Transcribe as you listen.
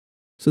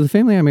So the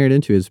family I married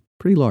into is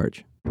pretty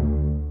large.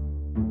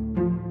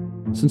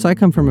 Since I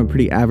come from a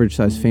pretty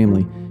average-sized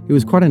family, it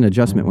was quite an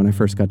adjustment when I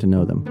first got to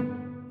know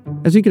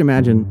them. As you can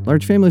imagine,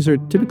 large families are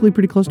typically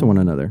pretty close to one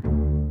another,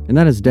 and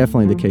that is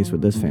definitely the case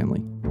with this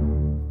family.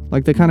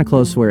 Like the kind of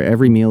close where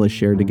every meal is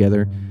shared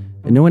together,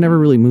 and no one ever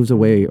really moves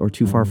away or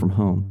too far from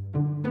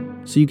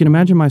home. So you can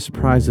imagine my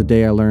surprise the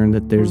day I learned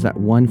that there's that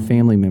one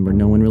family member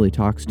no one really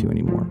talks to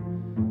anymore,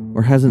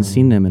 or hasn't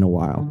seen them in a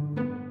while.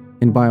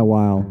 And by a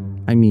while,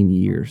 I mean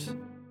years.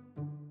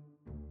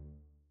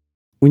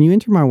 When you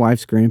enter my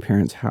wife's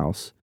grandparents'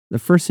 house, the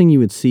first thing you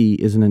would see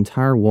is an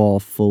entire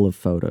wall full of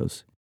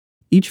photos.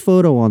 Each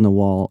photo on the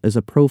wall is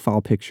a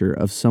profile picture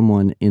of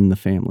someone in the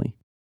family.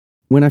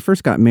 When I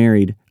first got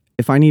married,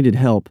 if I needed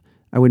help,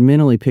 I would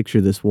mentally picture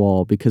this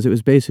wall because it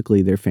was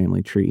basically their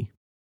family tree.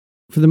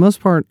 For the most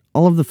part,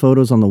 all of the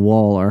photos on the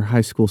wall are high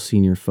school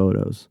senior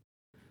photos,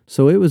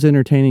 so it was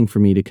entertaining for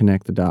me to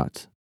connect the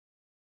dots.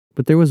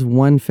 But there was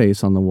one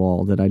face on the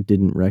wall that I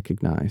didn't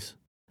recognize.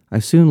 I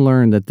soon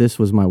learned that this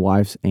was my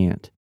wife's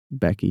aunt,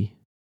 Becky.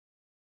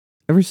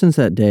 Ever since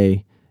that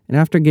day, and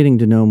after getting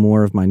to know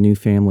more of my new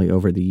family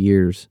over the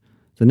years,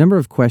 the number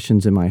of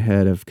questions in my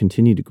head have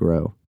continued to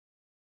grow.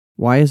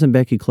 Why isn't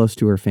Becky close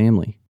to her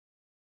family?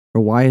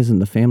 Or why isn't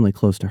the family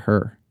close to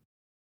her?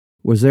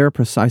 Was there a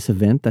precise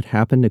event that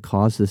happened to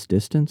cause this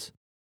distance?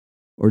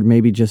 Or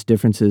maybe just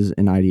differences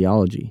in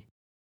ideology?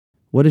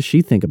 What does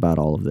she think about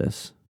all of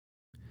this?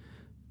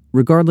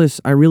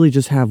 Regardless, I really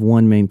just have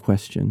one main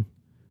question.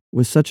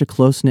 With such a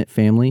close-knit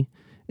family,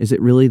 is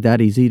it really that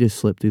easy to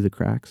slip through the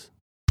cracks?